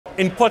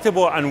In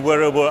portable and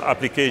wearable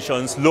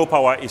applications, low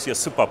power is your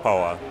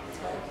superpower.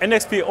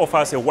 NXP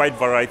offers a wide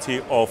variety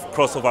of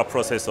crossover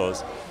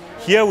processors.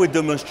 Here we're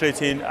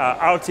demonstrating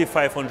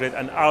RT500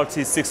 and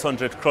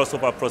RT600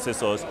 crossover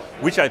processors,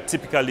 which are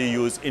typically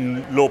used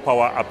in low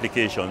power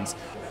applications.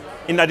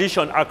 In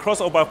addition, our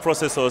crossover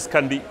processors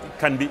can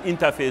be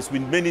interfaced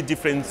with many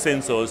different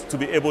sensors to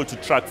be able to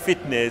track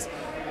fitness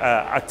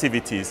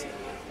activities.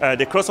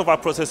 The crossover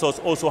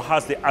processors also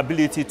has the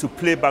ability to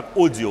play back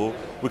audio.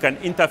 We can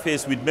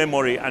interface with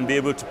memory and be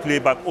able to play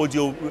back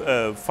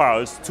audio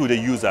files to the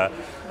user.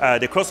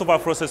 The crossover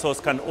processors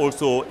can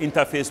also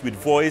interface with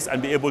voice and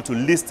be able to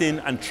listen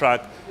and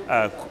track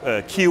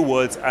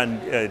keywords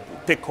and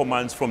take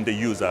commands from the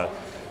user.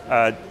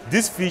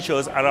 These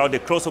features allow the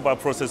crossover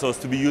processors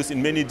to be used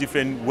in many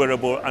different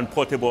wearable and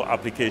portable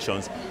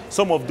applications.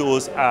 Some of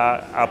those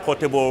are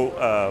portable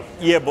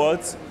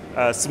earbuds,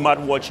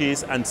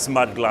 smartwatches, and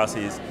smart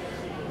glasses.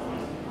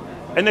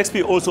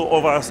 NXP also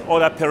offers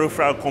other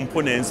peripheral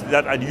components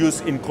that are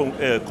used in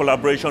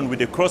collaboration with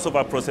the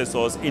crossover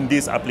processors in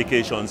these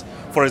applications.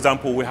 For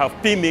example, we have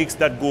PMIX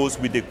that goes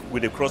with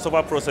the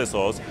crossover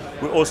processors.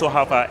 We also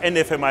have our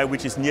NFMI,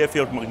 which is near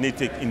field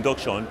magnetic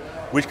induction,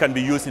 which can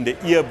be used in the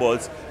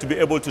earbuds to be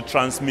able to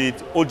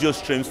transmit audio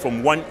streams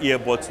from one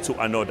earbud to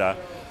another.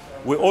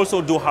 We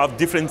also do have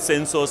different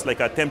sensors like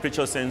our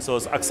temperature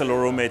sensors,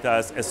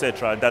 accelerometers,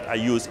 etc., that are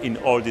used in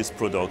all these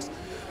products.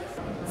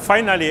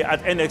 Finally,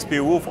 at NXP,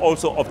 we've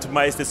also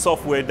optimized the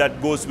software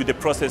that goes with the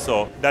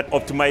processor that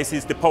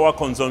optimizes the power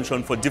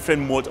consumption for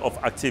different modes of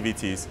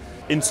activities.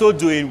 In so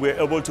doing,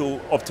 we're able to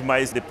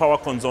optimize the power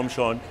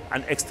consumption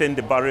and extend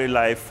the battery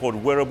life for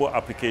wearable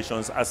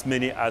applications as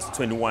many as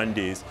 21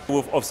 days.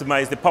 We've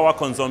optimized the power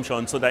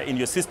consumption so that in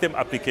your system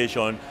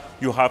application,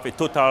 you have a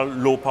total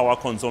low power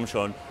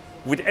consumption.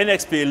 With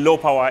NXP, low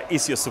power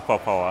is your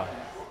superpower.